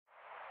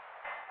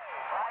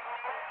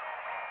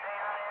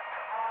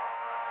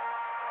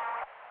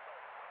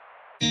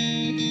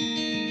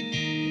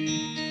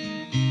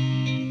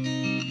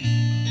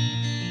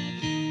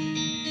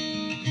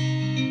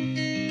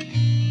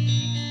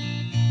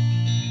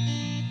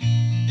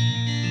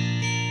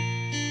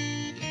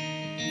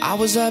I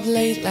was up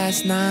late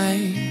last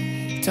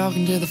night,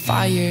 talking to the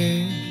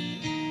fire.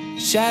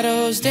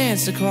 Shadows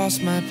danced across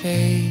my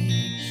page.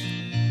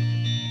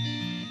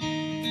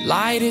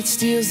 Light, it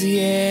steals the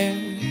air,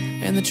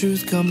 and the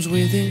truth comes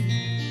with it.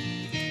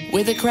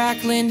 With a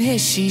crackling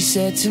hiss, she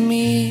said to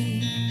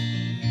me,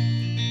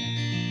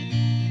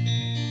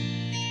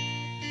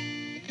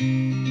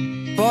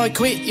 boy,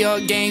 quit your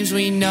games,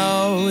 we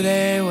know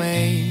their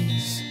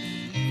ways.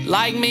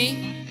 Like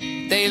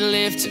me, they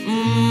live to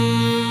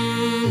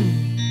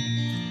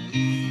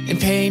and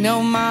pay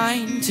no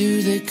mind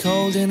to the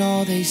cold and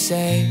all they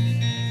say.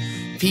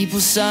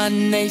 People's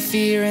son, they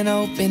fear an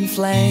open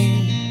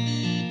flame,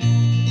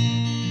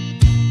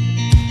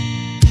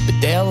 but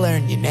they'll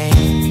learn your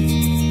name.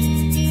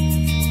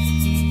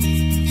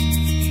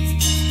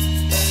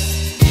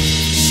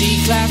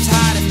 She claps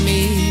high to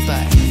me,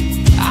 but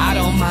I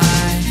don't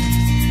mind.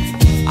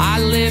 I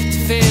live to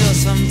feel,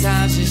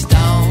 sometimes just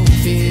don't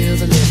feel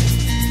the living.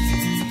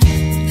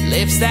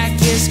 Lips that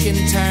kiss can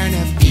turn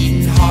a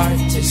beating heart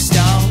to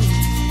stone,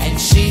 and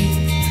she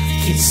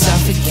can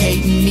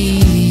suffocate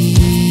me.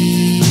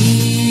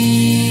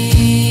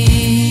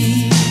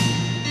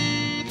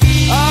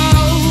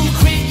 Oh,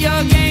 quit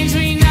your games,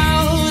 we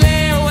know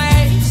their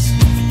ways.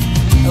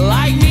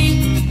 Like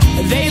me,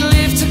 they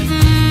live to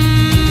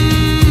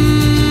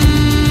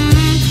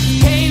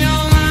pay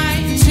no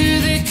mind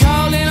to the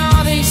cold and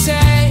all they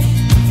say.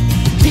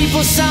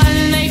 People's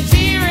son, they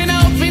fear an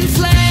open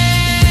flame.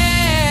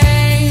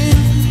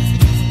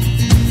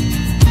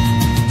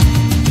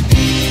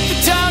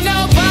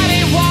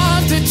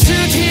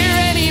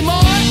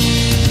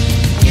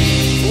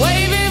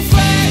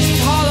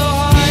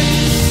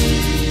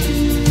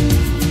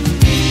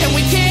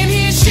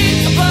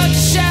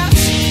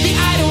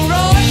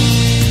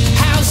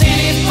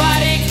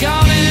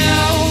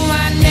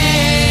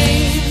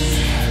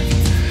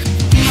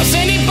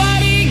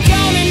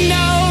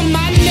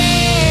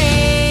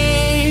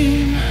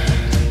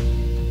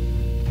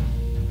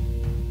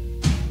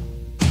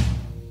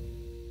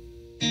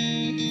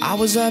 I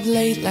was up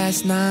late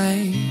last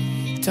night,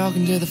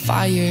 talking to the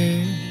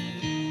fire.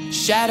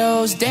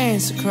 Shadows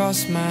dance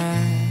across my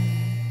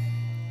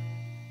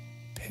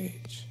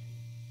page.